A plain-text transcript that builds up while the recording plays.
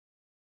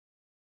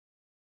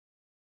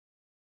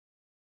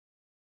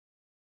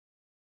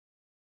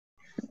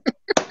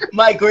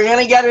Mike, we're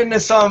gonna get into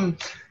some.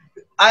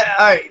 All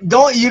right,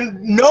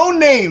 no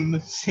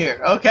names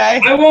here, okay?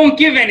 I won't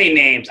give any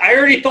names. I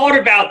already thought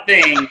about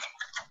things,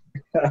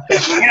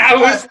 and I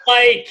was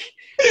like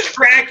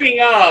cracking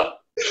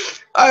up.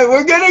 All right,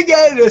 we're gonna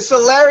get into. So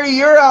Larry,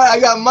 you're on. I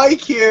got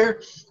Mike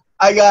here.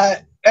 I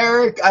got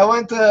Eric. I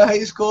went to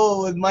high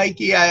school with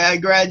Mikey. I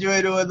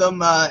graduated with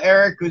him.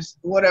 Eric was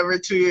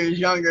 2 years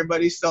younger,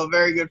 but he's still a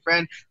very good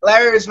friend.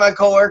 Larry is my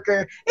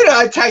coworker.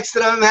 I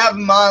texted him, have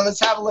him on.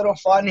 Let's have a little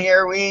fun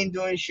here. We ain't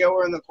doing show.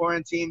 We're in the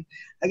quarantine.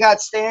 I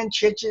got Stan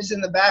Chiches in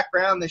the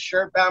background, the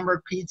Shirt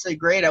Bomber Pizza.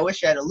 Great. I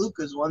wish I had a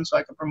Lucas one so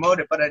I could promote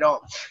it, but I don't.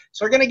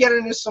 So we're going to get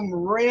into some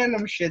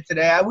random shit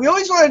today. We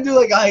always want to do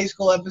like a high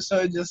school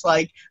episode just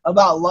like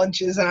about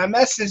lunches, and I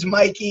messaged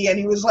Mikey, and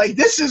he was like,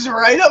 this is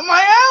right up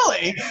my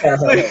alley.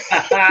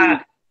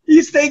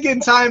 He's taking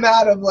time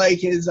out of like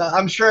his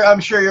I'm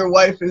sure your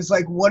wife is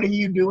like, what are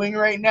you doing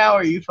right now?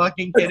 Are you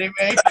fucking kidding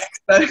me?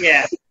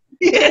 Yeah.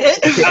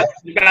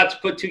 About to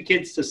put 2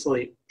 kids to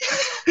sleep.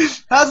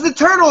 How's the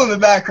turtle in the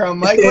background,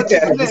 Mike? What's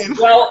his name?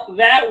 Well,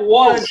 that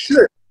was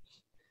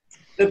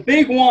the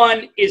big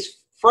one is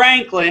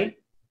Franklin,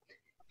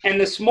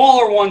 and the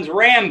smaller one's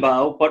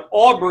Rambo, but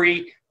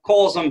Aubrey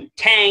calls them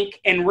Tank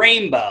and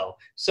Rainbow.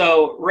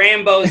 So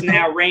Rambo's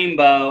now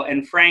Rainbow,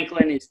 and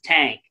Franklin is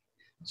Tank.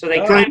 So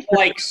they kind of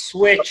like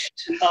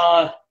switched.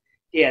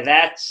 Yeah,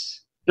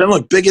 that's. They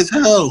look big as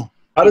hell.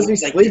 How does he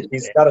sleep?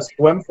 He's got to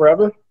swim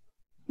forever?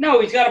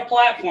 No, he's got a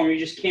platform. You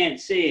just can't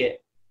see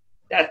it.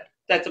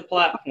 That's a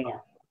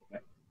platform.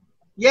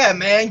 Yeah,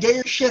 man, get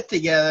your shit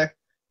together.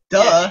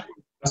 Duh. Yeah.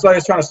 That's why I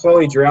was trying to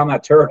slowly drown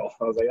that turtle.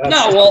 I was like,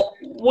 no, well,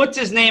 what's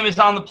his name is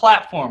on the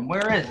platform.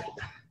 Where is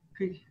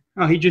it?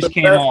 Oh, he just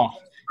came off.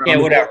 Yeah,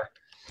 whatever.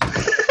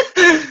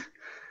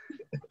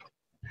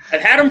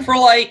 I've had him for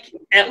like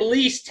at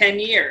least 10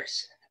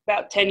 years.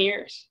 About 10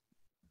 years.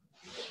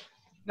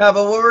 No,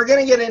 but what we're going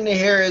to get into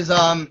here is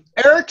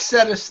Eric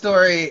said a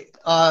story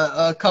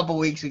a couple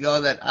weeks ago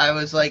that I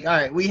was like, all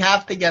right, we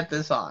have to get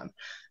this on.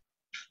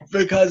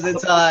 Because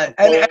it's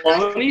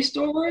funny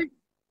story.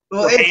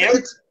 Well,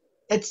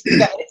 it's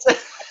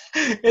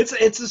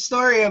a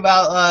story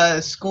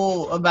about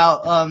school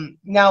about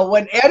now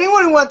when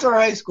anyone who went to our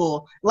high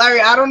school, Larry,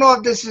 I don't know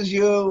if this is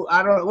you.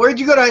 I don't know. Where'd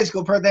you go to high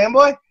school? Perth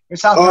Amboy or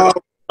South River?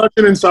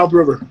 In South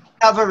River.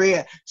 South River,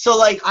 yeah. So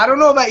like I don't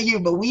know about you,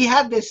 but we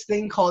had this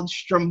thing called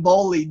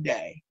Stromboli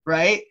Day,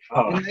 right?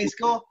 In high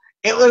school.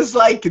 It was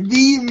like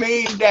the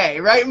main day,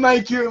 right,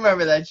 Mike? You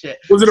remember that shit.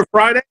 Was it a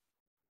Friday?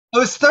 It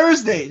was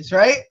Thursdays,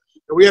 right?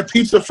 We had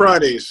Pizza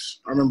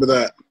Fridays. I remember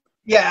that.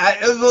 Yeah,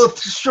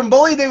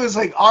 Stromboli Day was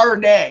like our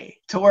day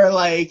to where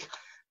like it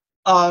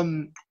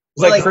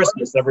was like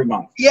Christmas every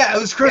month. Yeah, it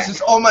was Christmas.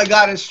 Yeah. Oh my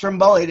God, it's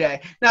Stromboli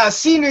Day. Now,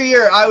 senior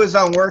year, I was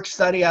on work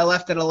study. I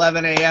left at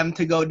 11 a.m.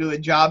 to go do a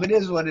job. It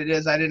is what it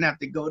is. I didn't have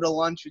to go to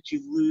lunch with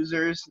you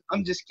losers.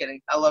 I'm just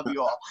kidding. I love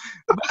you all.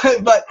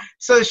 but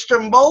so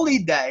Stromboli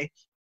Day,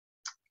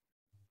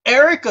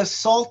 Eric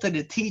assaulted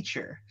a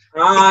teacher.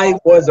 I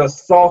was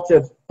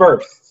assaulted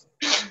first.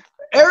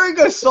 Eric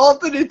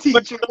assaulted a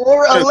teacher,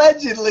 or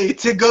allegedly,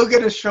 to go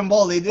get a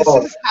Stromboli.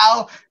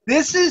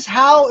 This is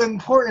how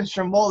important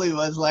Stromboli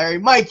was, Larry.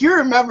 Mike, you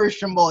remember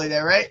Stromboli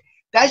Day, right?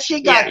 That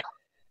shit got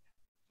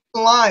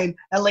in line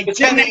at like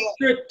 10 a.m.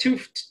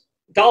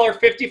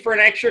 $2.50 for an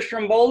extra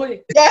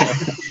Stromboli? Yeah.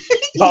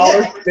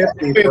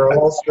 $1.50 for a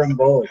whole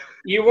Stromboli.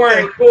 You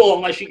weren't cool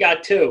unless you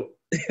got 2.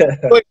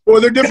 Like, were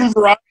there different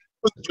varieties?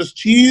 Was it just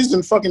cheese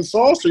and fucking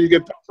sauce, or you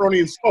get pepperoni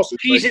and sauce?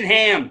 Cheese and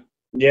ham.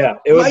 Yeah,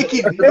 it was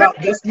about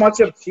this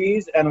much of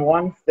cheese and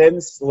one thin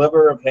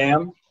sliver of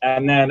ham,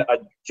 and then a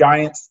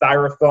giant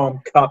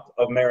styrofoam cup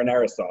of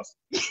marinara sauce.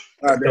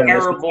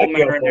 Terrible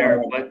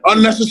marinara, but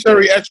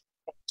unnecessary extra.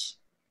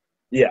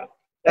 Yeah,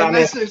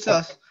 unnecessary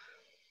sauce.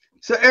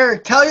 So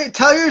Eric,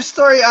 tell your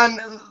story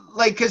on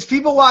like because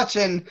people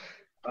watching.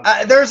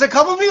 There's a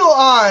couple people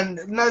on.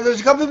 No,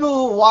 there's a couple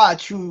people who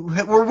watch who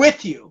were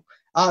with you.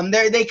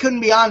 They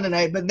couldn't be on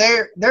tonight, but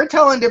they're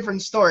telling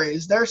different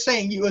stories. They're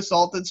saying you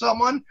assaulted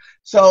someone.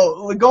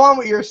 So go on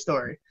with your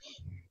story.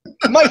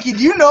 Mikey,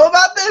 do you know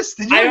about this?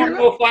 I don't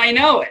know if I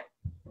know it.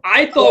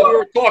 I thought we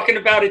were talking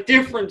about a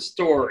different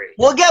story.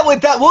 We'll get with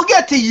that. We'll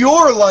get to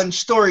your lunch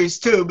stories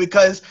too,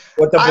 because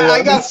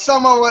I got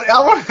someone.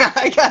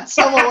 I got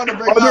someone want to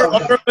bring up. Are there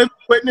other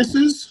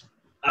witnesses?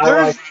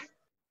 I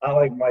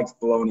like Mike's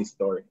baloney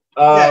story.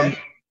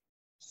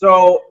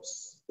 So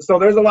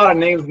there's a lot of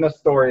names in this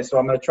story, so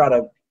I'm going to try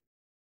to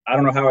 – I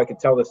don't know how I could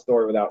tell this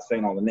story without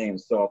saying all the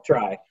names, so I'll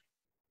try.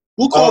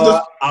 We'll call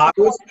this – I'll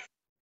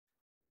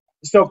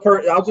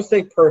just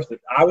say person.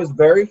 I was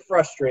very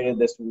frustrated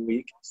this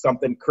week.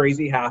 Something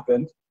crazy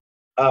happened,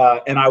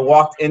 and I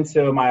walked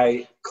into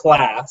my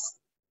class,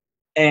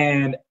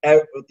 and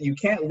you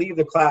can't leave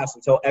the class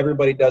until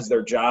everybody does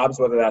their jobs,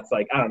 whether that's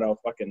like, I don't know,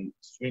 fucking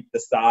sweep the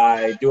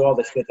side, do all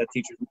the shit that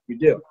teachers make you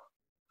do,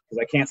 because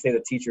I can't say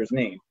the teacher's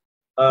name.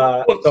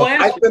 So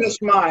I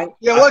finished mine.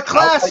 Yeah, what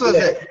class was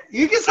it?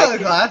 You can say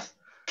the class.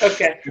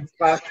 Okay.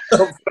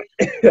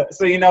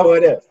 So you know who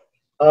it is.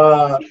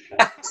 Go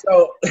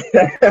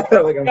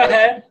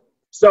ahead.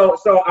 So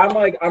I'm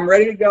like, I'm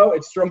ready to go.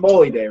 It's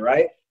Stromboli day,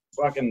 right?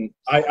 Fucking,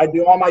 I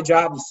do all my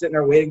jobs. I'm sitting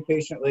there waiting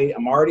patiently.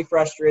 I'm already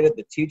frustrated.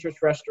 The teacher's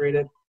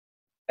frustrated.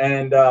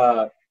 And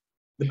the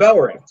bell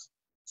rings.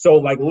 So,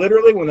 like,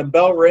 literally when the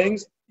bell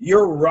rings,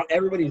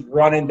 everybody's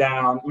running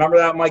down. Remember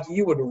that, Mike?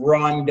 You would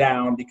run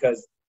down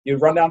because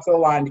you'd run down to the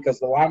line because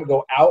the line would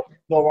go out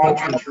the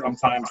lunchroom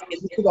sometimes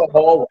into the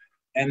hallway.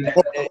 And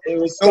it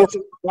was such a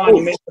line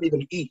you may not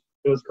even eat.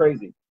 It was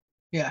crazy.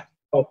 Yeah.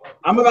 So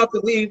I'm about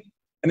to leave,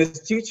 and this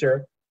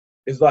teacher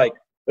is like,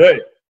 hey,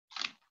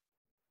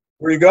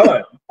 where you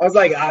going? I was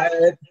like,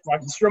 it's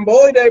fucking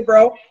Stromboli day,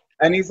 bro.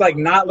 And he's like,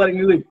 not letting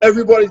me leave.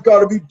 Everybody's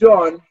got to be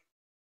done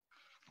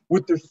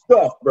with their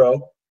stuff,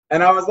 bro.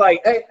 And I was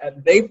like, hey,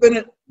 they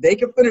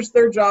can finish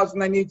their jobs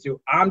when they need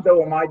to. I'm done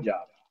with my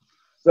job.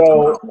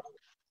 So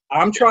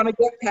I'm trying to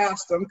get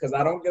past them because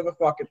I don't give a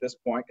fuck at this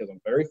point because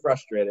I'm very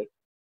frustrated.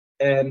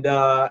 And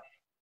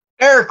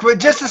Eric, but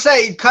just to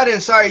say, cut in.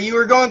 Sorry, you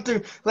were going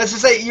through. Let's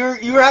just say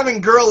you were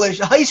having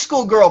high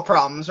school girl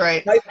problems,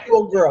 right? A high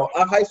school girl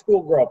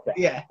problem.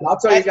 Yeah. And I'll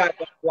tell you guys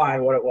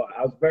offline what it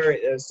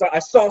was. I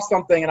saw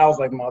something and I was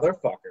like,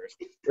 motherfuckers,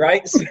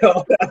 right?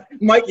 So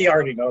Mikey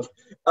already knows.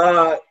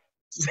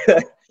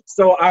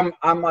 So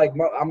I'm like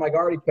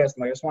already pissed.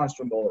 I'm like, I just want to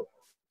Stromboli.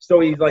 So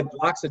he like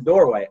blocks the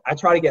doorway. I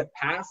try to get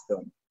past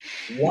him.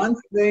 One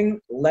thing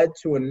led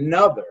to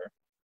another,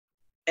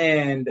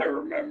 and I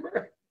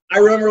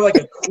remember like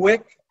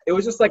it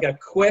was just like a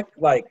quick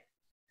like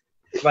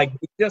we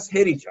just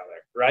hit each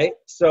other, right?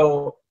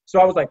 So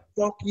I was like,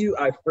 fuck you.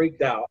 I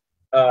freaked out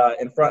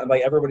in front of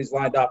like everybody's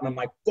lined up, and I'm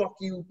like, fuck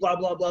you, blah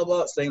blah blah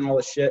blah, saying all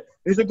this shit.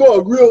 He's like,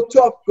 oh, real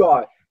tough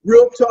guy.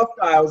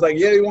 I was like,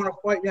 yeah, you want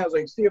to fight me? I was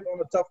like, see if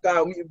I'm a tough guy,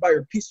 I'll meet you by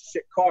your piece of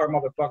shit car,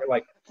 motherfucker.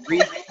 Like,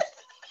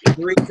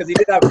 because he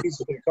did have a piece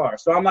of shit car.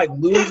 So I'm like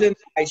losing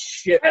my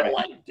shit. I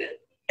liked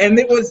it. And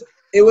it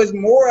was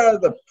more out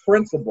of the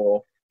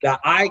principle that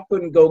I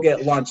couldn't go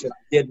get lunch and I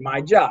did my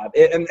job.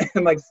 And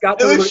like Scott,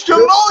 it was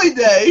Stromboli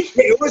day.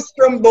 It was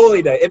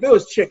Stromboli day. If it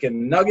was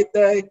chicken nugget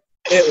day,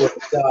 it was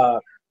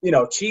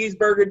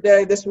cheeseburger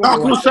day. This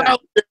one.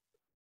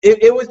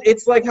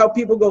 It's like how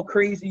people go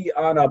crazy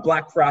on a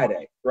Black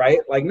Friday, right?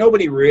 Like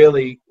nobody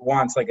really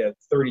wants like a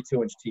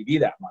 32-inch TV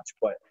that much,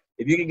 but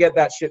if you can get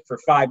that shit for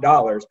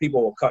 $5,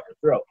 people will cut your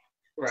throat.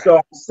 Right. So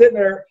I'm sitting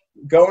there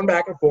going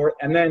back and forth,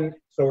 and then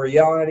so we're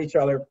yelling at each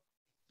other.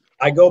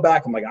 I go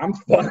back, I'm like, I'm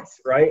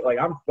fucked, right? Like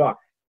I'm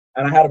fucked.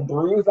 And I had a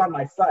bruise on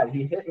my side.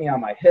 He hit me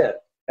on my hip,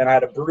 and I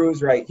had a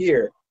bruise right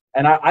here.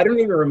 And I don't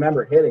even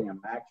remember hitting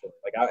him, actually.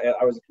 Like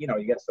I was, you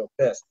get so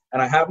pissed.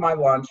 And I have my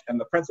lunch, and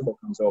the principal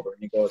comes over,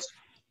 and he goes,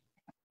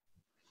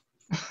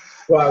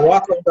 so I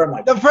walk over, I'm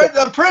like,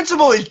 the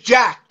principal is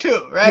Jack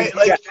too, right?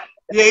 Like,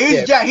 yeah, he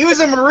was Jack. He was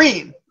a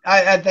Marine,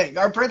 I think.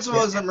 Our principal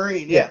was a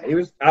Marine. Yeah, he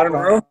was. I don't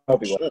know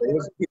if he was. He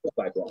was a people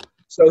like one.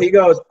 So he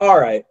goes, all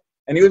right,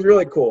 and he was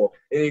really cool.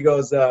 And he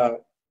goes,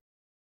 the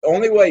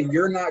only way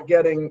you're not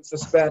getting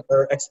suspended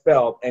or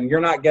expelled, and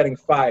you're not getting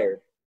fired,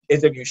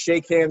 is if you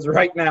shake hands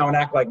right now and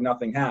act like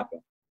nothing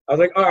happened. I was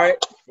like, all right,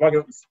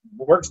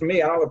 works for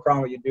me. I don't have a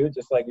problem with you, dude.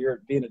 Just like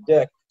you're being a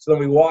dick. So then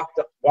we walked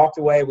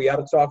away. We had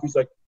a talk. He's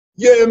like,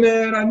 yeah,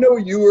 man, I know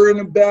you were in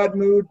a bad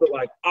mood, but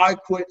like I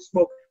quit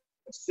smoking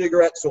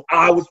cigarettes, so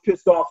I was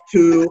pissed off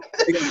too.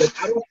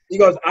 He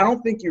goes, I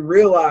don't think you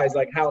realize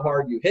like how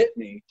hard you hit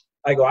me.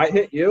 I go, I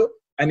hit you?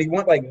 And he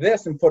went like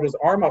this and put his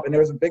arm up, and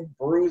there was a big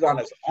bruise on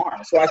his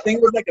arm. So I think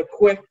it was like a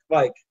quick,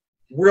 like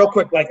real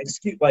quick, like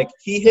excuse, like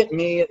he hit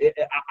me.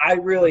 I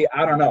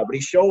don't know, but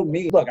he showed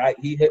me, look,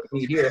 he hit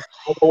me here.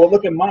 Well,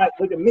 look at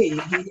me, he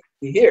hit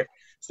me here.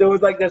 So it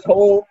was like this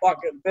whole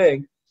fucking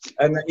thing.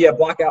 And then, yeah,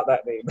 block out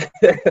that name.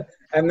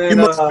 And then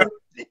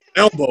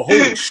elbow.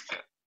 Holy shit.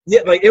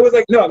 Yeah, like it was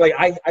like no, like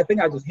I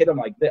think I just hit him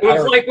like this. It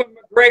was like when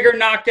McGregor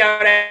knocked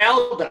out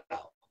Aldo.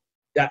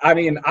 Yeah, I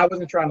mean, I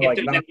wasn't trying to like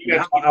knock him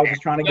out. I was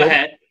just trying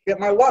to get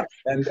my lunch,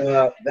 and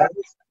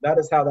that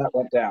is how that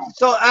went down.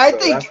 So I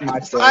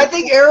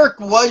think Eric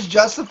was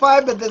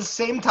justified, but at the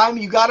same time,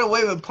 you got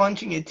away with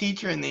punching a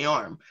teacher in the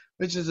arm,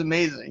 which is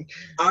amazing.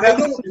 I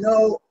don't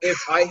know if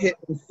I hit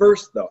him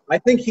first, though. I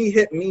think he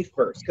hit me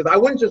first, because I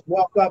wouldn't just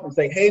walk up and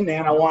say, hey,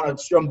 man, I want a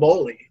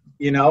Stromboli,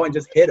 and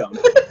just hit him.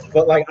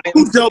 But, like,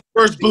 who dealt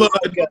first blood?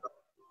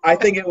 I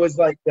think it was,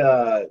 like,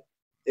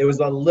 it was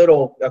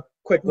a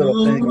quick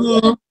little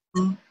thing.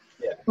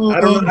 Yeah.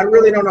 I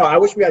really don't know. I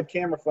wish we had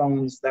camera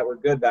phones that were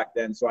good back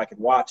then so I could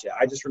watch it.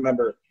 I just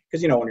remember,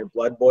 because, when your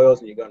blood boils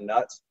and you go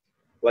nuts.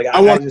 Like,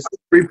 I want to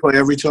replay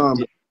every time.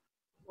 Yeah.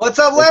 What's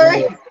up,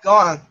 Larry? Go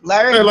on,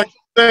 Larry. Yeah,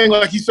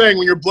 like he's saying,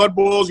 when your blood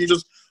boils, you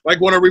just want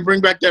to bring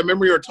back that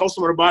memory or tell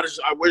someone about it.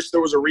 I wish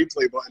there was a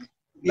replay button.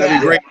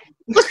 That'd be great.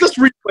 Let's just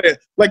replay it,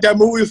 like that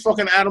movie with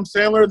fucking Adam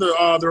Sandler,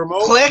 the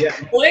remote. Click. Yeah.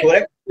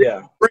 Click.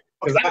 Yeah.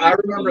 Because I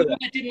remember that.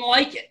 I didn't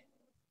like it.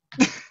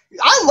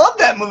 I love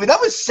that movie.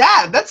 That was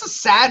sad. That's a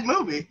sad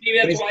movie.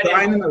 When he's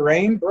crying in the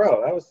rain,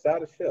 bro. That was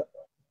sad as shit.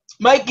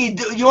 Mikey,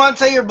 do you want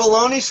to tell your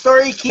baloney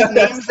story? Keep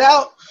names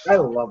out. I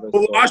love it.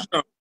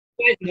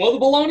 You guys know the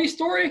bologna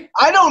story?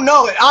 I don't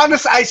know it.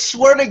 Honestly, I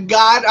swear to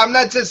God, I'm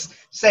not just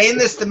saying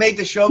this to make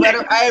the show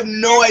better. I have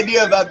no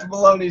idea about the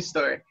bologna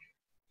story.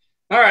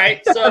 All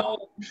right,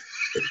 so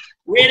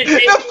we had a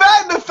table.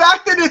 The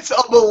fact that it's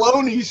a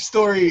bologna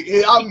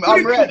story,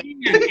 I'm ready.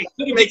 It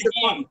could have been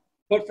ham,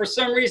 but for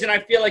some reason I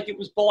feel like it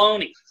was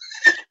bologna.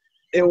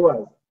 It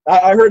was.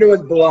 I heard it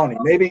was bologna.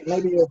 Maybe it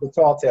was the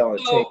tall tale.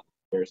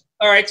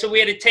 All right, so we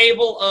had a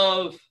table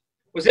of,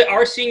 was it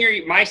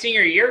my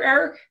senior year,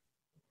 Eric?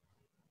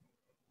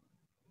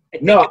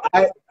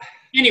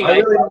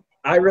 Anyway,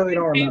 I really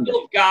don't remember.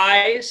 Of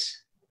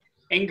guys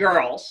and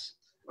girls.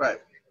 Right.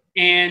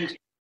 And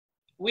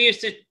we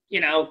used to,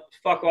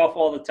 fuck off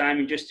all the time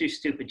and just do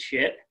stupid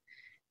shit.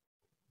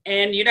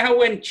 And you know how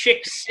when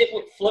chicks sit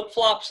with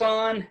flip-flops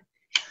on,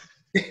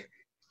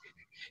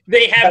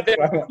 they have their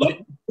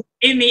foot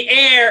in the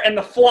air and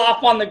the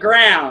flop on the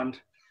ground,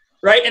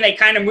 right? And they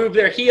kind of move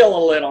their heel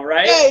a little,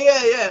 right?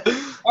 Yeah.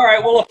 All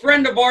right, well, a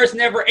friend of ours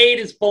never ate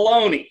his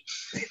bologna.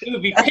 He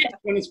would be pissed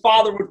when his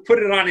father would put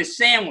it on his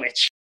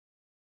sandwich.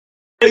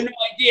 I had no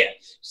idea.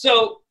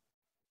 So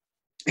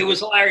it was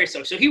hilarious,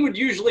 though. So he would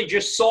usually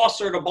just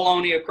saucer the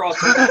bologna across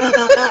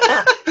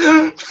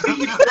the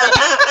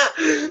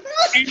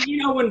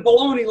And, when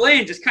bologna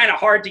lands, it's kind of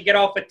hard to get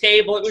off a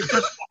table. It was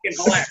just fucking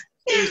hilarious.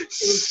 It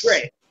was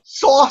great.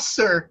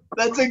 Saucer.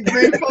 That's a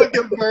great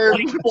fucking verb.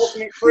 Like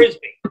ultimate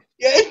frisbee.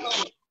 Yeah.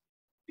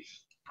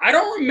 I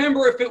don't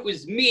remember if it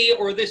was me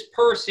or this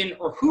person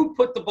or who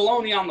put the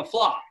bologna on the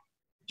flop.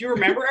 Do you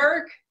remember,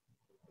 Eric?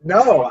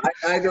 No,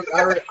 I don't.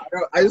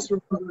 I just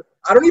remember.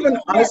 I don't even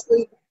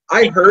honestly.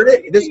 I heard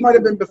it. This might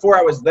have been before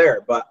I was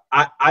there, but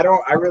I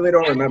really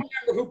don't remember.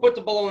 I don't remember who put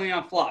the bologna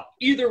on flop.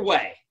 Either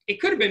way, it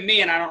could have been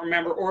me and I don't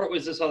remember, or it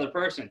was this other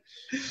person.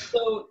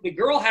 So the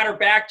girl had her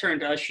back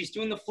turned to us. She's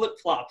doing the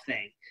flip-flop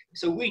thing.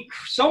 So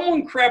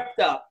someone crept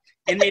up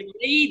and they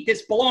laid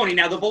this bologna.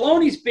 Now the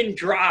bologna's been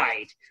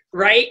dried,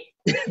 right?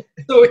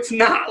 So it's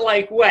not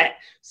like wet.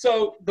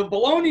 So the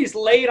bologna's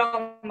laid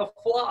on the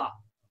flop.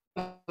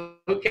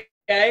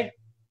 Okay.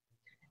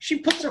 She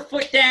puts her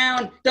foot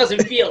down,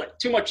 doesn't feel it.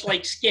 Too much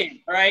like skin,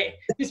 all right?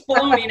 This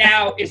bologna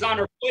now is on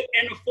her foot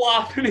and the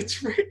flop, and it's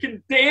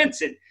freaking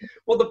dancing.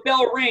 Well, the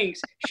bell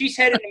rings. She's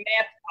heading to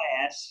math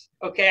class.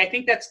 Okay, I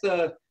think that's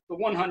the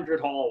 100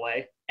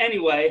 hallway.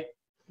 Anyway,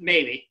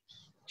 maybe.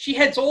 She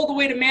heads all the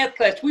way to math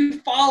class. We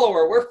follow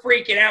her. We're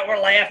freaking out. We're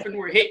laughing.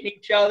 We're hitting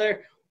each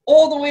other.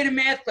 All the way to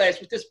math class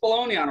with this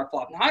bologna on her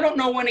flop. Now, I don't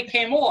know when it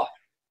came off.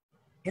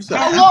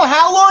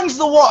 How long's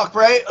the walk,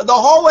 right? The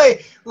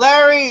hallway,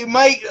 Larry,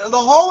 Mike, the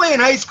hallway in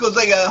high school is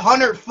like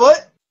 100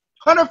 foot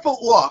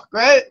walk,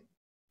 right?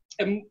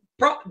 And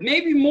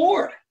maybe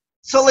more.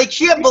 So like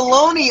she had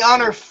bologna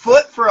on her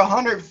foot for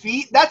 100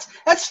 feet. That's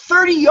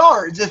 30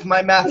 yards if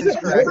my math is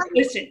correct.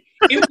 Listen,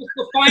 it was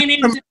the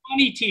finance and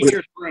money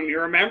teacher's room.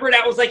 You remember?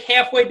 That was like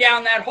halfway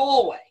down that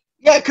hallway.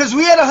 Yeah, because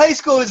we had a high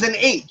school as an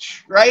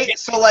H, right? Yeah.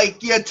 So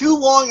like you had too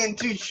long and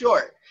too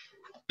short.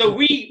 So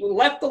we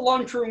left the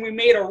lunchroom. We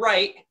made a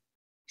right.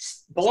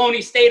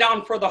 Bologna stayed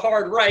on for the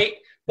hard right.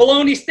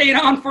 Bologna stayed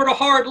on for the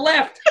hard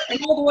left, and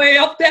all the way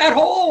up that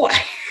hallway.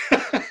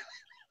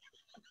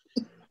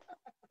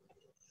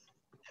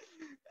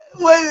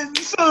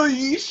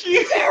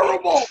 She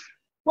terrible.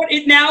 But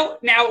now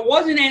it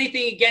wasn't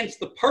anything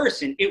against the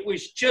person. It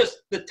was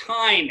just the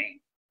timing.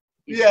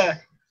 Yeah.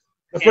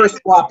 The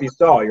first flop you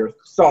saw, your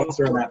thoughts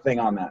are in that thing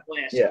on that.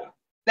 Yeah.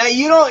 Now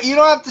you don't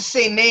have to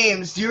say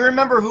names. Do you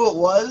remember who it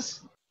was?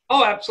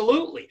 Oh,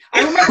 absolutely.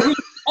 I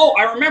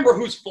remember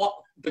who's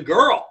flop. The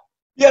girl.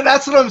 Yeah,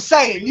 that's what I'm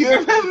saying. You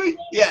remember?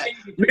 Yeah.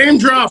 Name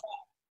drop.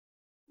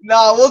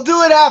 No, we'll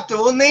do it after.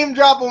 We'll name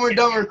drop when we're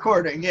done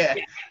recording. Yeah.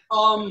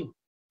 Now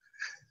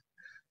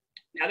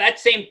that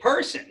same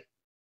person.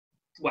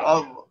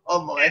 Well.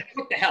 Oh boy.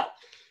 What the hell?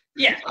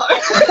 Yeah.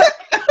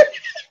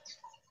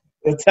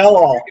 The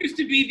tell-all. There used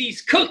to be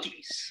these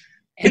cookies,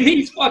 and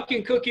these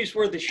fucking cookies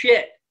were the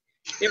shit.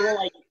 They were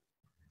like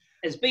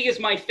as big as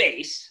my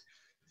face.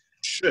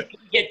 Shit. You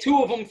could get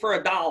 2 of them for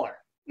 $1.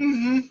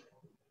 Mm-hmm.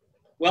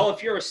 Well,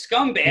 if you're a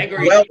scumbag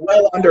or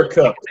well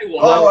undercooked.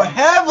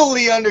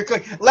 Heavily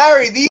undercooked.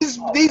 Larry,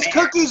 these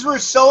cookies were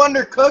so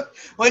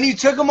undercooked. When you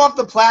took them off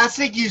the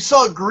plastic, you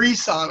saw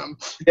grease on them.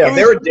 Yeah,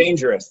 they were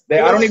dangerous. I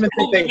don't even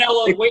think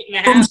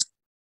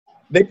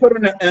they put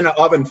them in an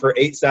oven for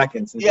 8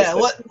 seconds. Yeah.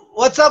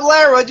 What's up,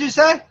 Larry? What'd you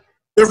say?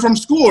 They're from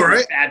school,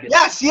 right? Fabulous.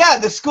 Yes. Yeah.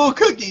 The school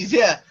cookies.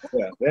 Yeah.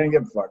 Yeah. They didn't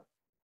give a fuck.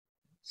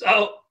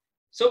 So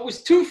it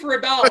was 2 for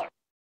 $1.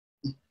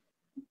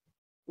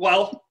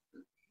 Well,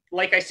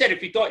 like I said,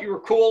 if you thought you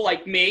were cool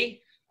like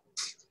me,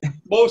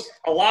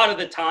 a lot of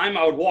the time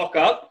I would walk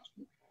up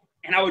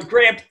and I would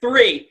grab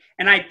 3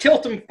 and I'd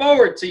tilt them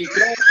forward so you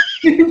could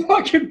only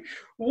fucking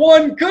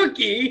 1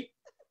 cookie.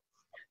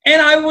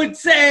 And I would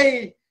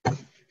say,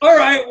 all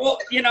right, well,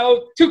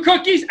 2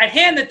 cookies. I'd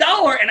hand the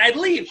 $1 and I'd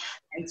leave.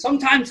 And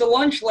sometimes the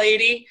lunch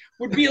lady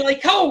would be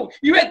like, oh,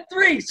 you had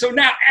 3. So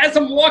now as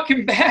I'm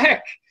walking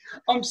back,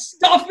 I'm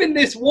stuffing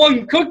this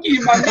one cookie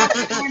in my mouth,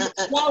 trying to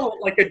swallow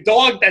it like a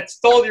dog that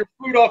stole your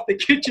food off the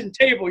kitchen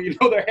table. You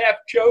know, they're half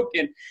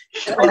choking.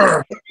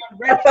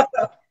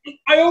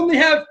 I only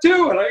have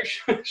 2, and I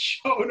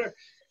showed her.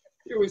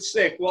 It was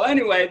sick. Well,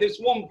 anyway, this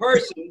one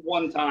person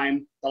one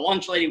time, the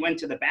lunch lady went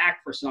to the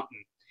back for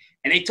something,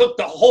 and they took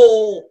the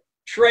whole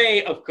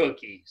tray of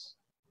cookies,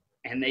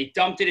 and they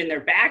dumped it in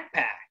their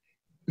backpack.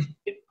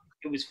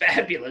 It was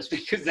fabulous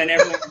because then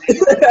everyone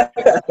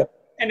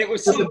and it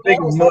was so big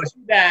mush.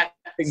 That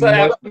Big so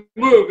that mush.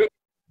 move.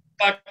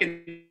 That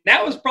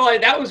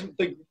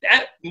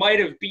might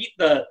have beat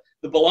the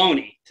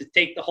bologna to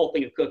take the whole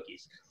thing of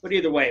cookies. But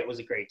either way, it was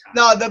a great time.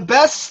 No, the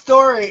best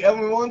story, and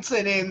we won't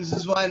say names,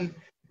 is when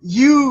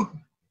you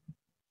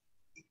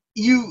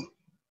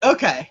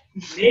okay.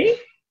 Me?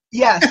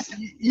 Yes,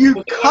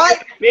 you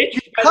cut Bitch,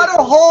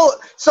 a hole.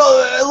 So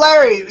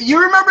Larry, you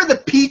remember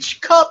the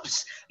peach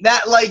cups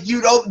that like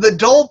the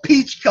Dole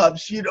peach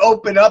cups you'd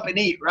open up and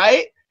eat,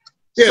 right?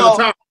 Yeah, So,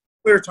 the top,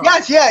 clear top.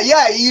 yes,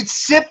 yeah. You'd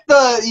sip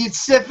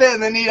it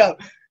and then eat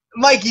up.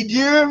 Mikey, do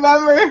you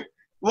remember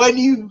when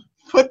you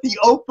put the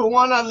open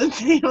one on the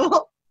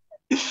table?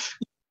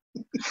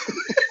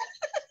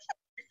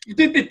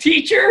 Did the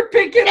teacher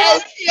pick it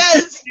up?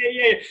 Yes.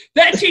 Yeah.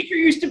 That teacher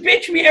used to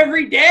bitch me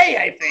every day,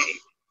 I think.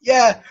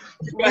 Yeah.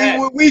 Go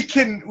ahead.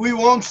 We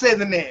won't say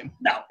the name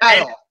No.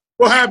 at all.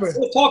 What happened?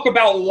 We'll talk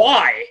about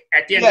why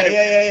at the end of the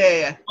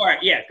Yeah. All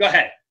right, yeah, go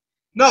ahead.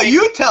 No,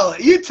 you tell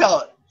it.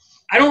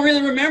 I don't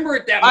really remember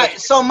it that All much. right,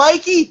 so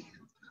Mikey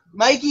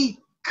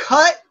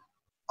cut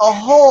a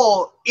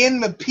hole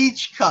in the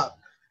peach cup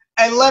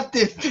and left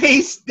it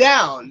face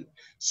down.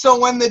 So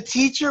when the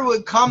teacher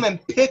would come and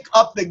pick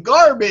up the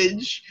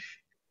garbage,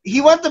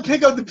 he went to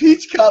pick up the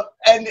peach cup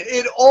and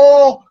it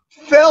all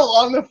fell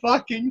on the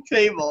fucking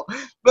table.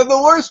 But the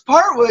worst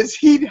part was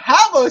he'd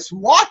have us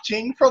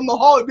watching from the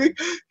hall.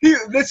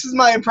 This is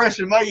my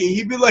impression, Mikey.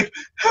 He'd be like,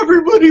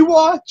 "Everybody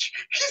watch.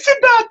 He's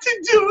about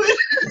to do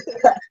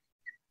it."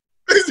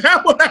 Is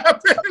that what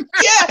happened?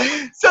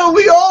 Yeah, so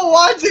we all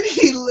watch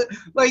it.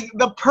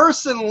 The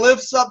person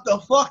lifts up the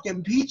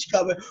fucking peach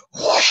cup and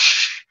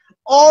whoosh,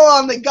 all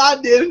on the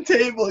goddamn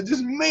table. It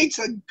just makes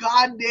a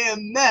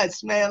goddamn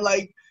mess, man.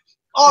 Like,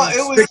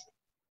 we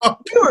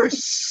were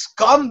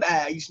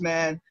scumbags,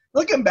 man.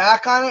 Looking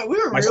back on it, we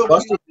were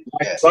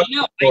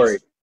story.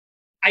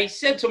 I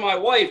said to my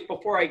wife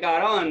before I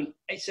got on,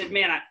 I said,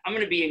 man, I'm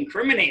going to be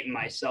incriminating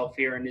myself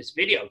here in this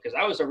video because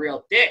I was a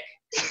real dick.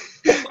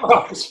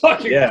 I was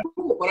fucking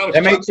cool,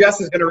 MHS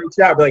is going to reach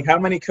out and be like, how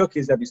many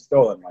cookies have you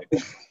stolen, Michael?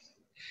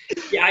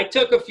 Yeah, I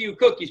took a few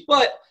cookies,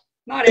 but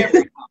not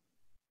every time.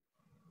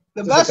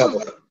 The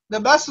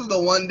best was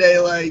the one day,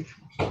 like,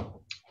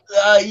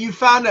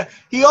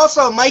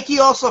 Mikey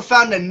also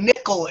found a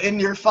nickel in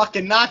your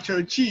fucking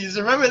nacho cheese.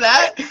 Remember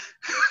that?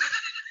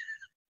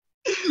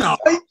 No.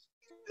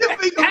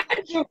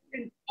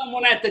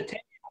 Someone at the table.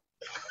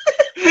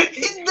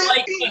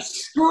 Like a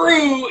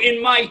screw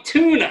in my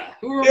tuna.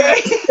 Who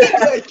remembers?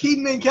 Yeah,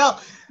 Keaton and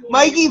Cal.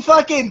 Mikey's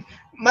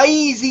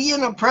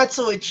eating a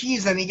pretzel with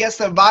cheese and he gets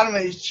to the bottom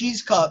of his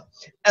cheese cup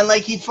and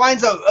like he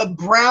finds a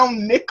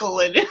brown nickel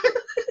in it.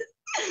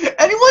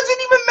 And he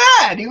wasn't even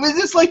mad. He was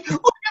just like,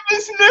 look at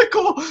this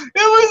nickel. It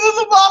was at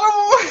the bottom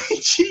of my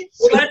cheese.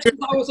 Well, that's because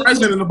I was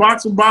present in the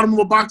bottom of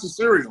a box of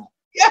cereal.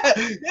 Yeah.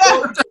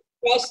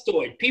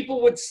 Trustoid.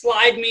 People would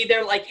slide me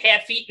their like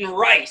half-eaten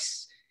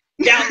rice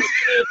down the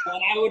table,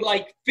 and I would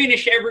like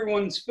finish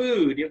everyone's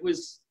food. It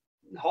was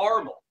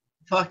horrible.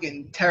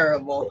 Fucking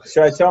terrible.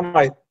 Should I tell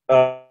my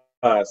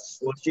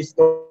slushy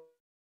story?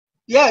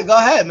 Yeah, go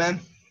ahead, man.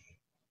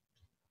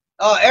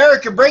 Oh,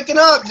 Eric, you're breaking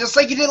up just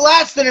like you did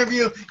last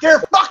interview.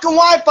 Your fucking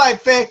Wi-Fi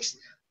fixed.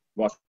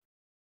 What?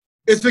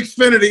 It's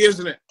Xfinity,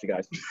 isn't it? You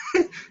guys.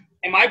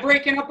 Am I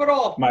breaking up at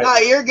all? No,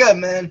 you're good,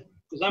 man.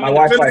 My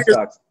Wi-Fi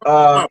sucks.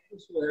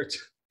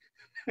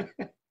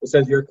 It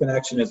says your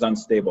connection is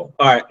unstable.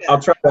 All right, I'll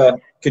try to.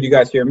 Could you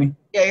guys hear me?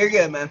 Yeah, you're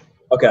good, man.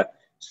 Okay.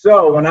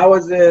 So when I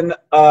was in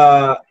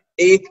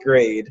 8th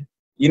grade,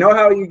 you know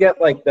how you get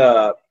like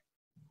the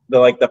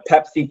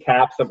Pepsi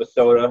caps of a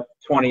soda,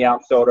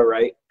 20-ounce soda,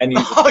 right? And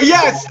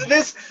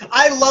yes,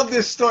 I love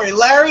this story.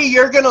 Larry,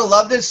 you're gonna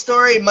love this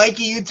story.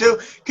 Mikey, you too,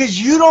 because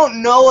you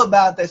don't know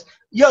about this.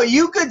 Yo,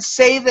 you could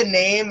say the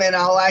name and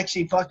I'll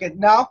actually fucking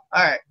no.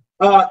 All right.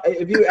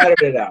 If you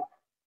edit it out.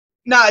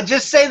 Nah,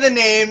 just say the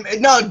name.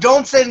 No,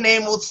 don't say the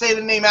name. We'll say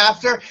the name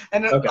after.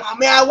 And okay.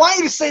 I want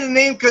you to say the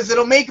name because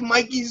it'll make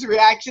Mikey's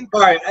reaction.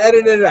 All right,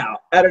 edit it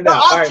out. Edit it out.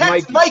 I'll all right,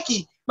 text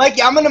Mikey.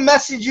 Mikey, I'm gonna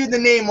message you the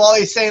name while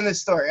he's saying the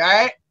story. All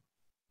right.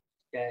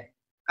 Okay.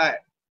 All right.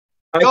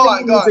 Go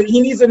on. He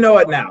needs to know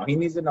it now.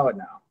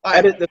 Right.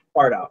 Edit this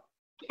part out.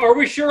 Are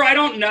we sure I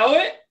don't know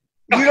it?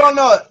 You don't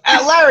know it.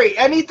 Larry,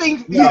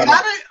 anything? No, you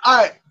got it?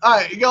 All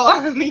right. Go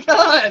on.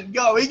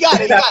 Go. We got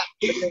it.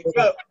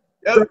 Go.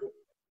 Yep.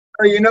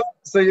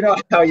 So you know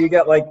how you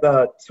get like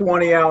the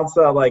 20-ounce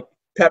like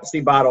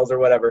Pepsi bottles or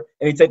whatever,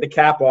 and you take the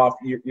cap off.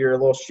 You're a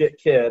little shit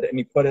kid, and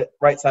you put it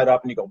right side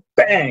up, and you go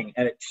bang,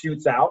 and it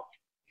shoots out.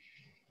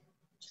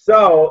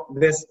 So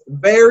this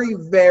very,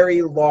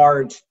 very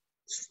large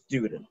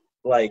student,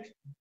 like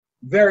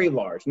very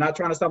large. Not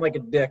trying to sound like a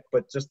dick,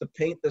 but just to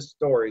paint the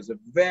story, is a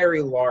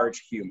very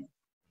large human.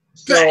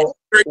 So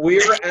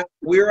we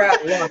were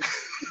at lunch.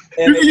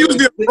 And you can use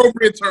the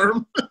appropriate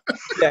term.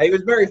 Yeah, he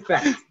was very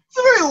fat. It's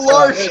a very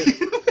large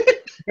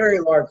very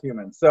large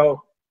human.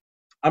 So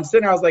I'm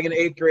sitting there, I was like in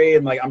 8th grade,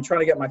 and like I'm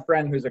trying to get my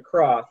friend who's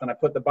across, and I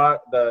put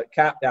the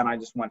cap down, I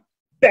just went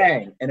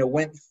bang, and it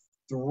went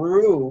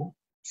through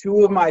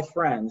 2 of my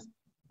friends,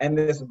 and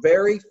this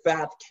very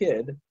fat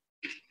kid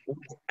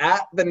was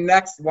at the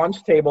next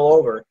lunch table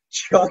over,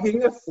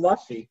 chugging a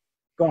slushie,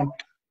 going,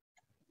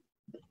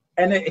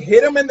 and it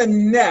hit him in the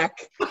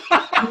neck,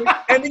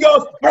 and he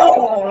goes,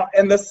 oh,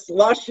 and the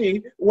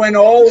slushie went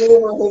all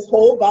over his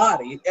whole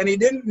body, and he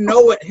didn't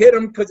know it hit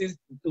him because he's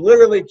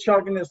literally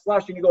chugging his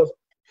slushie, and he goes,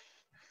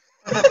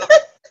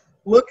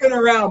 looking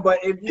around. But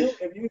if you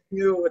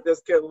knew what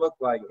this kid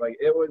looked like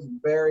it was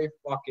very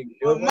fucking,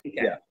 it was,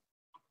 yeah.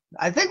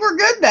 I think we're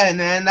good then,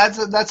 man.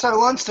 That's our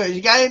lunch story.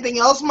 You got anything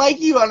else,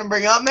 Mikey, you want to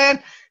bring up,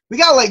 man? We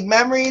got like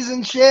memories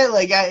and shit.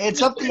 Like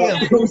it's up to you.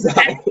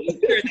 That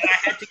teacher that I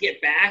had to get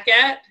back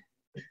at.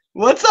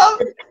 What's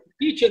up?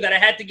 Teacher that I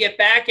had to get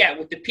back at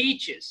with the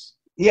peaches.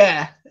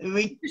 Yeah,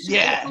 He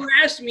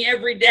harassed me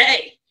every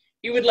day.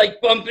 He would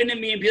like bump into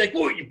me and be like,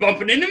 "What, you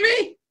bumping into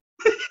me?"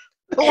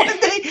 The one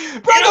day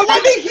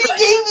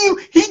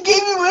he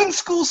gave you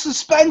in-school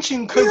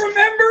suspension. You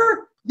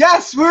remember?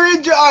 Yes, we're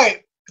in. All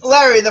right,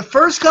 Larry. The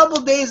first couple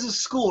of days of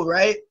school,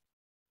 right?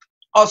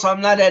 Also, I'm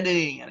not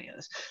editing any of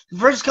this. The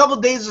first couple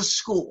of days of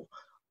school,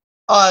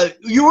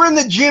 you were in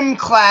the gym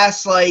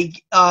class,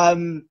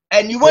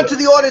 and you went to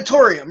the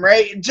auditorium,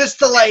 right? Just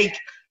to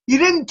you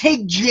didn't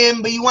take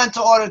gym, but you went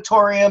to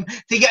auditorium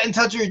to get in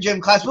touch with your gym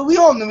class. But we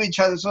all knew each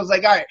other, so I was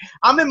like, all right,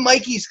 I'm in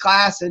Mikey's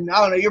class, and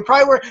I don't know, I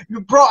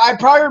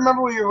probably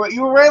remember what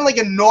you were wearing like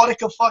a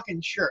Nautica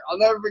fucking shirt. I'll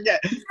never forget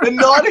the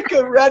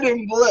Nautica red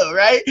and blue,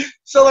 right?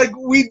 So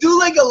we do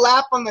like a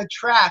lap on the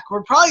track.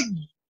 We're probably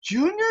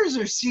juniors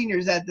or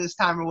seniors at this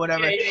time or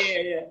whatever.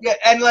 Yeah,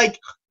 and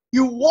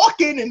you walk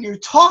in and you're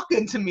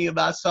talking to me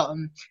about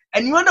something,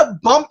 and you end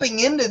up bumping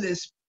into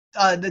this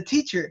the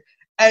teacher,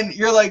 and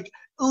you're like,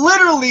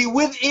 literally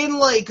within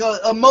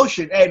a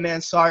motion, hey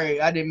man, sorry,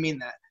 I didn't mean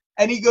that.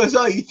 And he goes,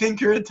 oh, you think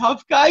you're a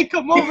tough guy?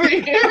 Come over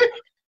here.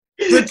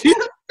 Yeah.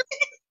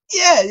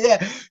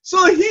 So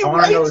I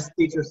want to know his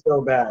teacher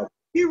so bad.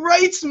 He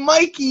writes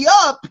Mikey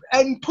up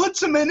and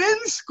puts him in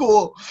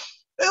school.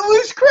 It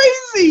was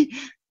crazy.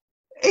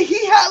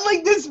 He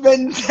had this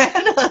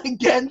vendetta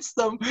against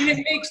them.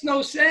 It makes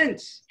no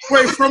sense.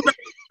 Wait, from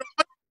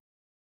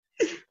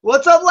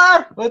What's up,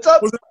 Larry? What's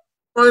up? Was it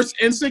first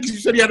instinct? You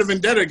said he had a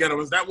vendetta against him.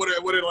 Is that what it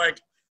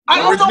I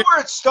don't know where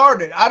it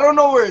started.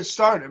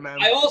 Man.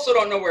 I also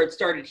don't know where it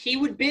started. He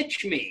would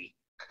bitch me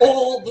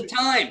all the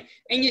time.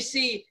 And you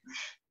see,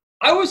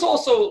 I was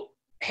also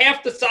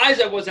half the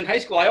size I was in high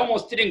school. I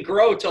almost didn't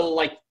grow till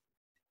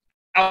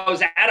I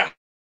was at a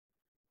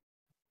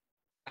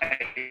high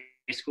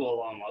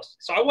school almost.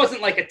 So I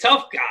wasn't a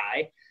tough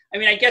guy. I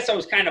mean, I guess I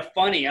was kind of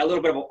funny, a lot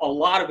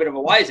of a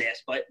wise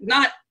ass, but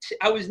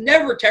I was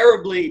never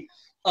terribly,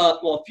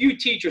 a few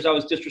teachers I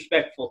was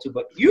disrespectful to,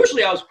 but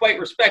usually I was quite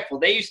respectful.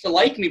 They used to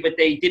like me, but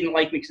they didn't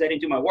like me because I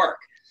didn't do my work.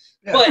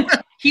 Yeah.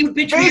 But he would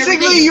bitch me every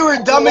day. You were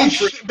dumb as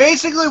shit.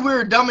 Basically, we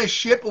were dumb as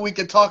shit, but we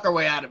could talk our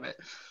way out of it.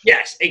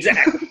 Yes,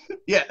 exactly.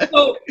 Yeah.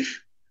 So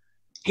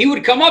he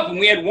would come up, and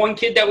we had one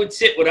kid that would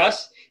sit with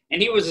us,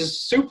 and he was a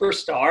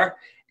superstar.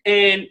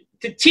 And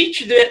the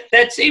teacher,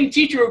 that same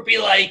teacher would be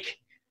like,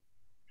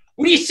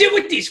 what do you sit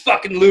with these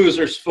fucking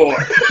losers for?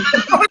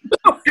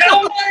 And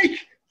I'm like,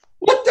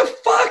 what the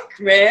fuck,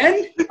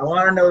 man? I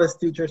want to know this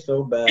teacher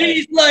so bad. And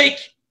he's like,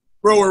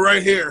 bro, we're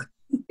right here.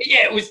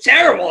 Yeah, it was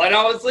terrible. And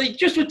I was like,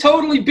 just would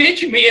totally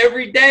bitch me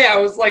every day. I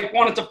was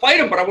wanted to fight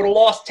him, but I would have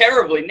lost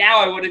terribly.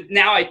 Now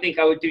I think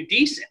I would do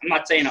decent. I'm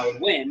not saying I would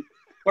win,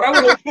 but I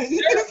would have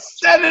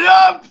set it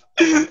up.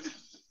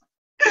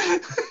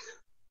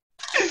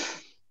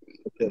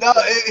 No,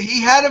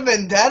 he had a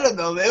vendetta,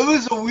 though. It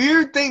was a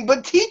weird thing.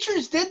 But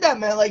teachers did that,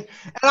 man. And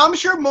I'm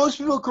sure most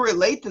people can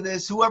relate to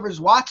this, whoever's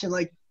watching.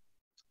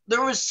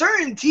 There were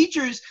certain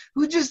teachers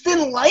who just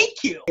didn't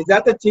like you. Is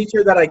that the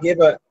teacher that I gave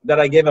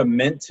a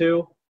mint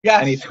to? Yeah.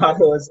 And he thought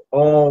it was,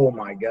 oh,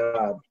 my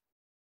God.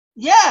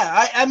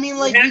 Yeah, I mean,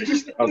 we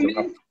just...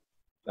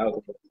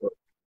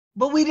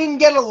 But we didn't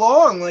get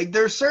along.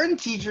 There's certain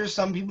teachers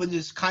some people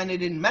just kind of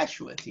didn't mesh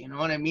with, you know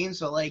what I mean?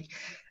 So, I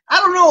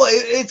don't know.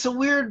 It's a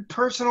weird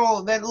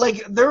personal that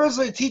there was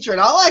a teacher,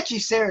 and I'll actually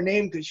say her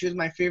name because she was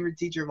my favorite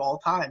teacher of all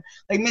time.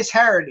 Miss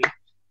Harity.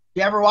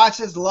 You ever watch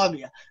this? Love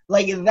you.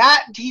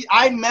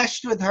 I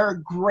meshed with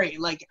her great.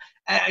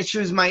 She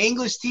was my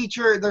English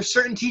teacher. There's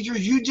certain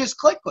teachers you just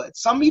click with.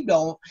 Some you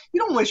don't.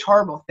 You don't wish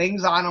horrible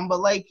things on them, but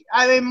Mike,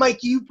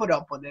 you put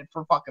up with it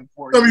for fucking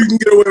 4 years. Some you can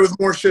get away with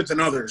more shit than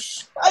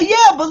others.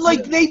 Yeah, but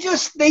they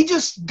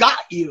just got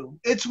you.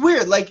 It's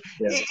weird.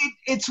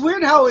 It's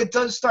weird how it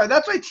does start.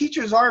 That's why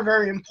teachers are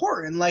very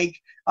important. Mike,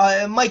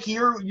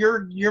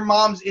 your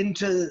mom's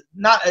into,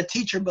 not a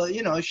teacher, but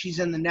she's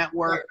in the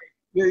network.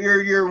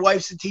 Your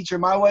wife's a teacher.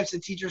 My wife's a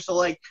teacher. So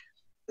like,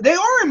 they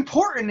are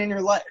important in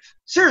your life.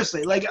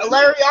 Seriously, like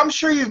Larry, I'm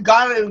sure you've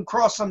gotten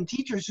across some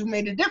teachers who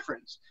made a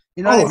difference.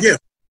 You know? Oh yeah,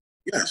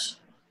 yes.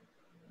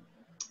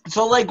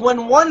 So like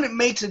when one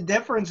makes a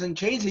difference and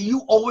changes it,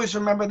 you always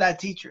remember that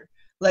teacher,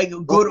 like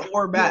good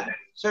or bad.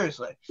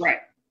 Seriously. Right.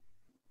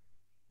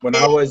 When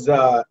I was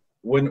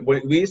when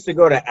we used to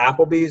go to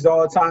Applebee's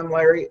all the time,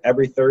 Larry,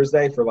 every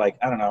Thursday for like,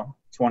 I don't know,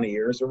 20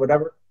 years or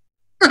whatever.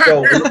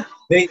 So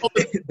they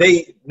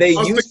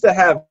used to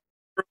have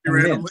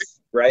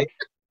mints, right?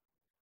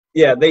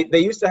 Yeah, they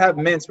used to have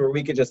mints where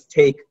we could just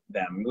take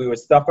them. We would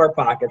stuff our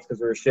pockets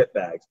because we were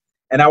shitbags.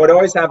 And I would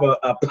always have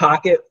a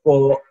pocket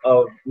full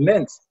of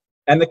mints.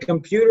 And the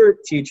computer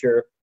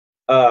teacher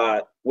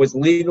was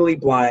legally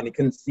blind. He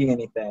couldn't see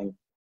anything.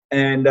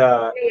 And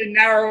really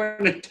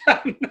narrowing it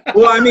down.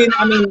 well, I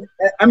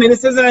mean,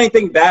 this isn't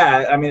anything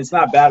bad. I mean, it's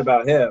not bad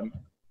about him.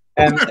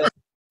 And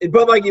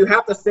but like, you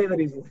have to say that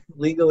he's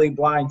legally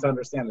blind to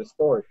understand the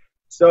story.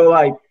 So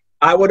like,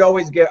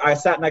 I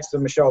sat next to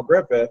Michelle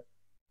Griffith,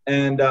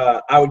 and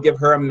I would give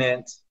her a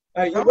mint.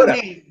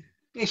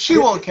 She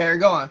won't care.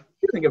 Go on.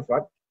 She doesn't give a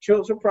fuck.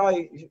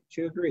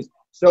 She agrees.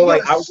 So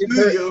like, I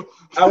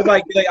would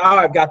like be like, oh,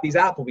 I've got these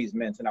Applebee's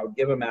mints, and I would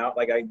give them out.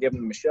 Like, I'd give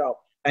them to Michelle,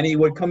 and he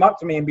would come up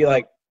to me and be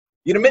like,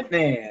 "You're the mint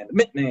man,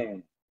 mint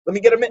man. Let me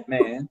get a mint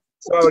man."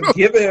 So I would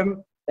give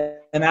him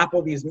an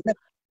Applebee's mint.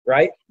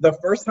 Right? The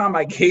first time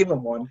I gave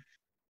him one,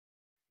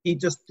 he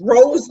just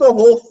throws the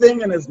whole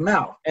thing in his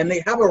mouth, and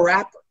they have a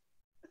wrapper,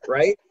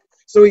 right?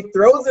 So he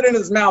throws it in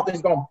his mouth, and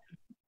he's going,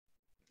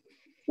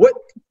 "What?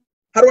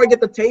 How do I get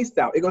the taste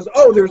out?" He goes,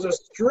 "Oh, there's a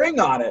string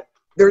on it.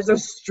 There's a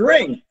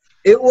string."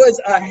 It was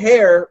a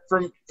hair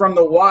from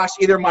the wash,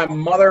 either my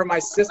mother or my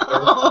sister,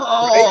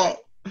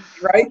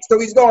 right? So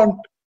he's going,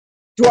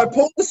 "Do I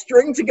pull the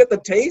string to get the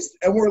taste?"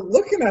 And we're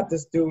looking at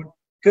this dude,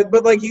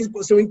 but like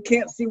so he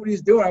can't see what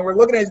he's doing, and we're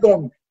looking at, he's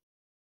going,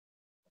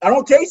 "I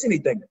don't taste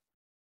anything."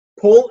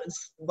 Pull,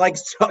 like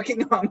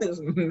sucking on this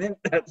mint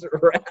that's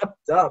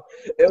wrapped up.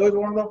 It was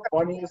one of the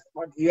funniest.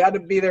 You had to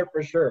be there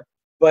for sure.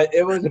 But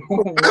it was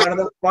one of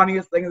the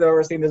funniest things I've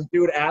ever seen. This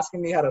dude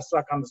asking me how to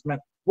suck on this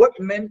mint. What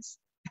mints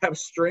have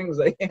strings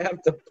that you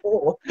have to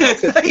pull?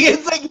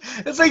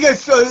 It's like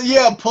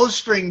a pull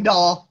string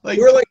doll. Like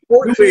we're like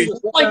 14.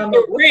 Like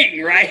the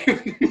ring, right?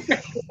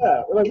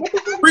 Yeah, we're like, what the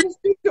fuck is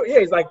this dude? Yeah,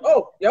 he's like,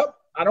 "Oh, yep,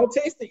 I don't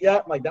taste it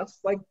yet." I'm like, that's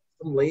like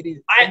some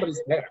lady,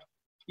 somebody's hair.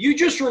 You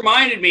just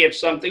reminded me of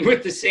something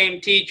with the same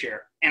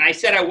teacher. And I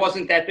said I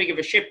wasn't that big of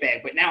a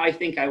shitbag, but now I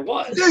think I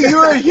was. Dude,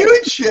 you're a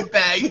huge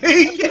shitbag. Are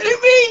you kidding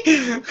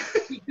me?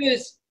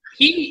 Because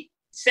he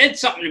said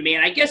something to me,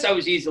 and I guess I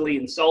was easily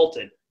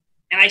insulted.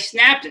 And I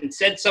snapped and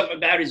said something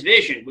about his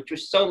vision, which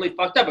was totally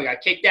fucked up. I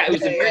got kicked out. It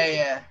was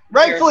yeah.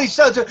 Rightfully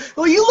so.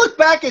 Well, you look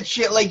back at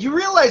shit, like, you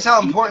realize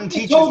how important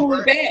teachers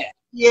were. Bad.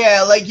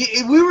 Yeah, like,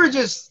 we were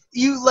just,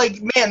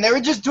 man, they were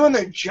just doing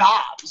their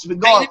jobs. But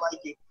go on,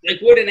 Mikey. Like,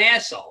 what an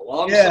asshole.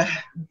 Well, yeah.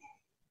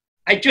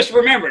 I just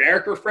remembered.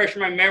 Eric refreshed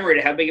my memory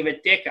to how big of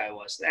a dick I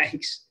was.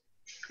 Thanks.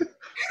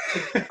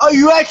 Oh,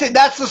 you actually,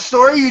 that's the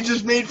story? You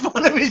just made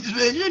fun of his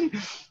vision?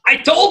 I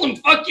told him,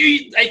 fuck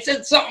you. I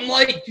said something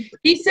like,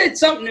 he said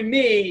something to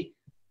me,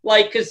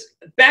 like, because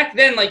back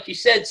then, like you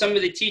said, some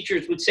of the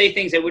teachers would say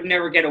things they would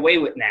never get away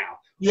with now.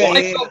 Yeah,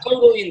 I felt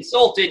totally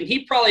insulted, and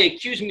he probably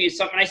accused me of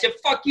something. I said,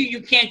 fuck you,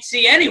 you can't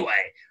see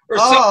anyway. Or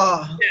something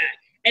like that.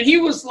 And he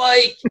was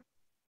like,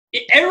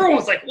 everyone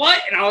was like,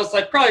 what? And I was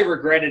like, probably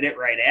regretted it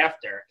right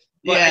after.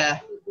 But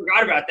I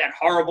forgot about that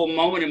horrible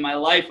moment in my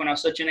life when I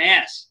was such an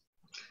ass.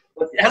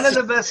 One of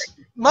the best.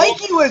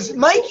 Mikey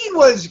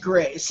was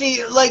great.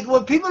 See, like,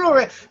 what people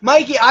don't.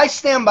 Mikey, I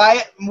stand by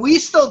it. We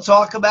still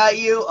talk about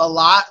you a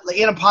lot, like,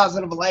 in a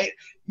positive light.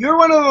 You're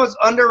one of the most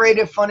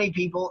underrated, funny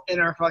people in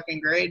our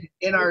fucking grade,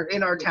 in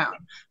our town.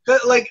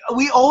 But like,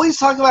 we always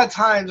talk about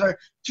times. Or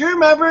do you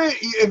remember,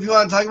 if you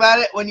want to talk about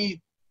it, when you?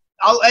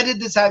 I'll edit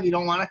this out if you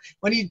don't want to.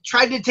 When you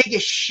tried to take a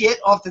shit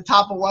off the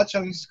top of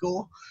Watchung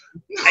School.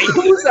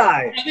 Who's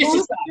I?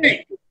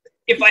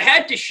 If I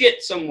had to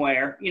shit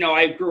somewhere,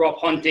 I grew up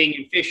hunting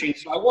and fishing,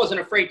 so I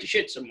wasn't afraid to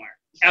shit somewhere.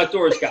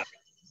 Outdoors guy.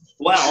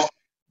 Well,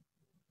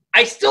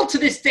 I still to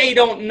this day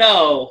don't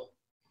know,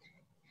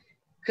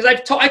 because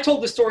I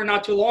told the story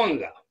not too long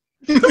ago.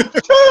 Who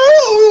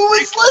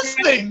was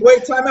listening?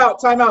 Wait, time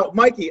out.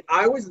 Mikey,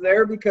 I was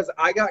there because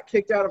I got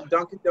kicked out of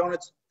Dunkin'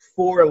 Donuts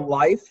for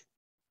life.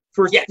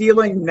 For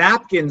stealing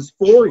napkins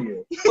for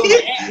you.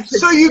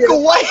 So you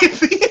can wipe.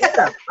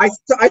 Yeah.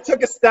 I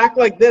took a stack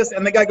like this,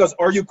 and the guy goes,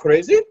 "Are you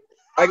crazy?"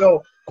 I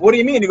go, "What do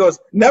you mean?" He goes,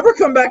 "Never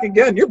come back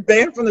again. You're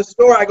banned from the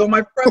store." I go,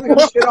 "My friend's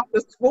gonna shit off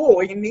the school.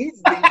 He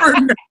needs me."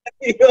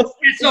 He goes,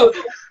 so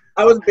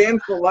I was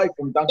banned for life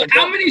from Dunkin' Donuts.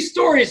 How many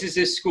stories is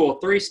this school?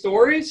 3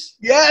 stories?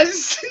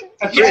 Yes.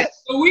 Okay.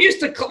 So we used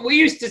to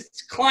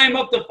climb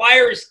up the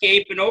fire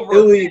escape and over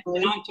and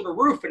onto the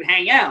roof and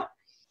hang out.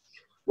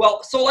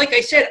 Well, so like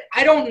I said,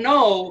 I don't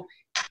know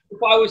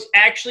if I was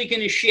actually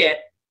going to shit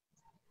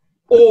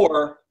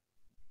or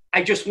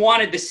I just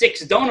wanted the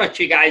 6 donuts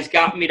you guys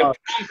got me to pound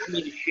for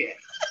me to shit.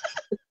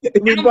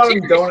 We bought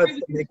him donuts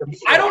to make him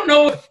sick. I don't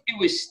know if it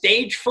was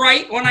stage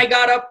fright when I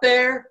got up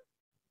there,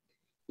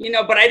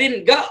 but I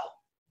didn't go.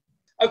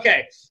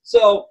 Okay,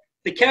 so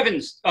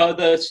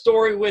the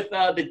story with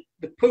the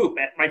poop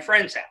at my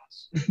friend's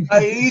house.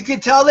 You can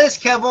tell this,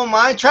 Kev on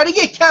mine. Try to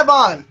get Kev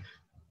on.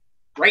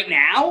 Right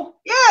now?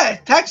 Yeah,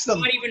 text him.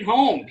 He's not even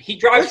home. He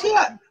drives. Where's he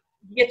at?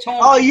 He gets home.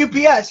 Oh,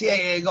 UPS.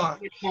 Yeah, go on.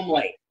 He gets home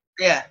late.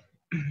 Yeah.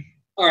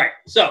 All right,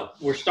 so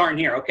we're starting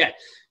here. Okay,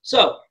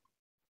 so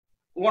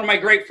one of my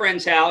great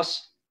friend's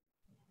house,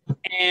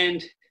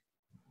 and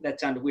that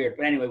sounded weird,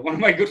 but anyway, one of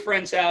my good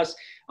friend's house.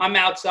 I'm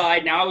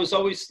outside. Now, I was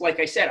always, like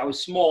I said, I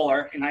was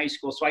smaller in high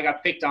school, so I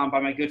got picked on by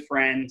my good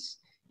friends,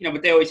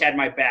 but they always had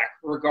my back,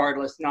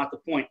 regardless, not the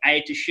point. I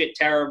had to shit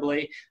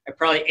terribly. I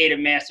probably ate a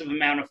massive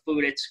amount of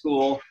food at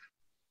school.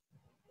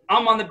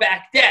 I'm on the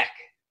back deck.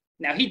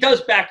 Now, he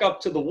does back up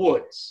to the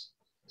woods.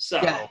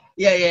 So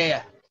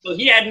Yeah. So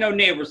he had no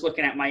neighbors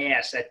looking at my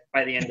ass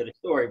by the end of the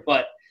story.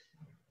 But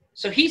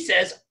so he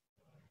says,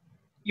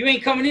 "You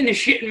ain't coming in to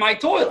shit in my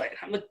toilet."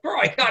 I'm like, "Bro,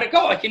 I gotta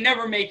go. I can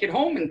never make it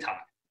home in time."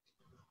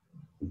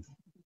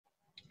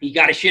 "You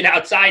gotta shit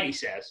outside," he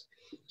says.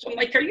 So I'm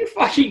like, "Are you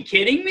fucking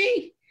kidding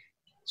me?"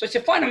 So I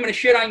said, "Fine, I'm gonna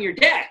shit on your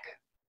deck."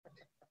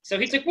 So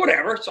he's like,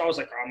 "Whatever." So I was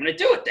like, "I'm gonna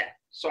do it then."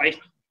 So I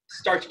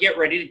start to get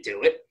ready to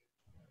do it.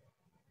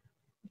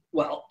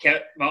 Well,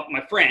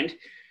 my friend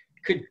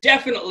could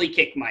definitely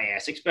kick my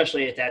ass,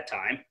 especially at that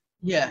time.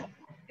 Yeah.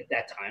 At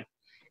that time.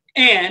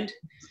 And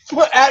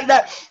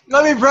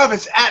let me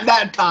preface, at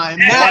that time.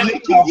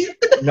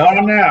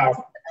 Not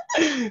now.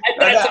 At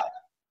that time.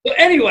 So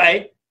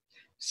anyway,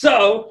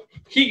 so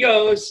he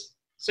goes,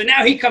 so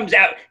now he comes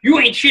out, "You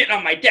ain't shitting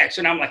on my deck."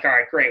 So now I'm like, all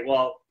right, great.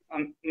 Well,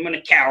 I'm going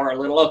to cower a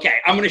little. Okay,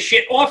 I'm going to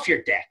shit off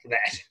your deck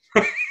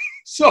then.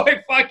 So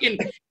I fucking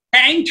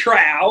hang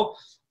trow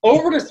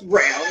over this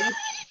railing.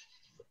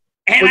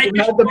 And I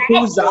had the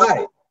poo's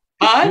eye.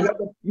 Huh?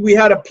 We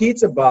had a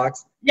pizza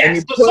box, and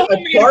you so put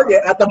a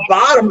target at the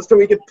bottom so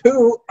we could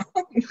poo.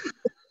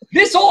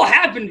 This all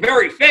happened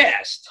very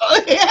fast.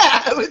 Oh,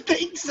 yeah, I would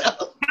think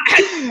so.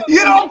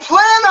 You don't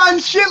plan on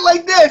shit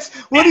like this.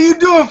 What are you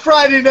doing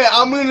Friday night?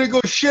 I'm going to go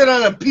shit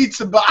on a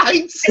pizza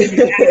box.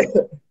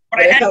 But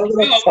I had to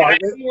go. I had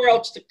nowhere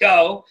else to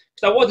go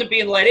because I wasn't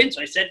being let in.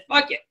 So I said,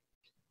 "Fuck it,"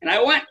 and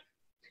I went.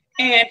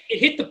 And it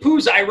hit the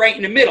poo's eye right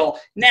in the middle.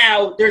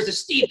 Now there's a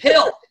steep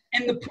hill,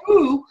 and the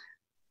poo,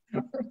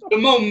 the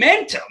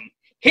momentum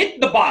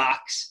hit the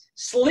box,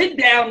 slid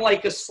down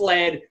like a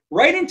sled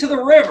right into the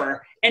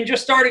river, and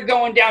just started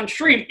going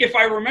downstream, if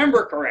I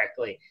remember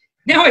correctly.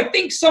 Now I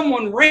think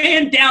someone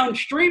ran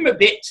downstream a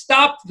bit,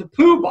 stopped the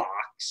poo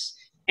box,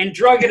 and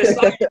drug it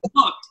aside and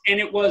looked, and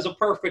it was a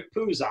perfect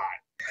poo's eye.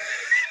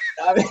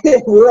 I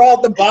mean, we're all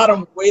at the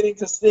bottom waiting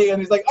to see, and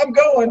he's like, "I'm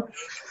going."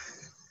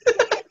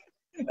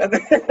 And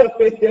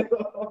then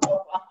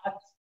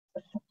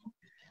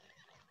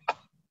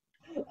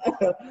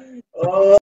oh.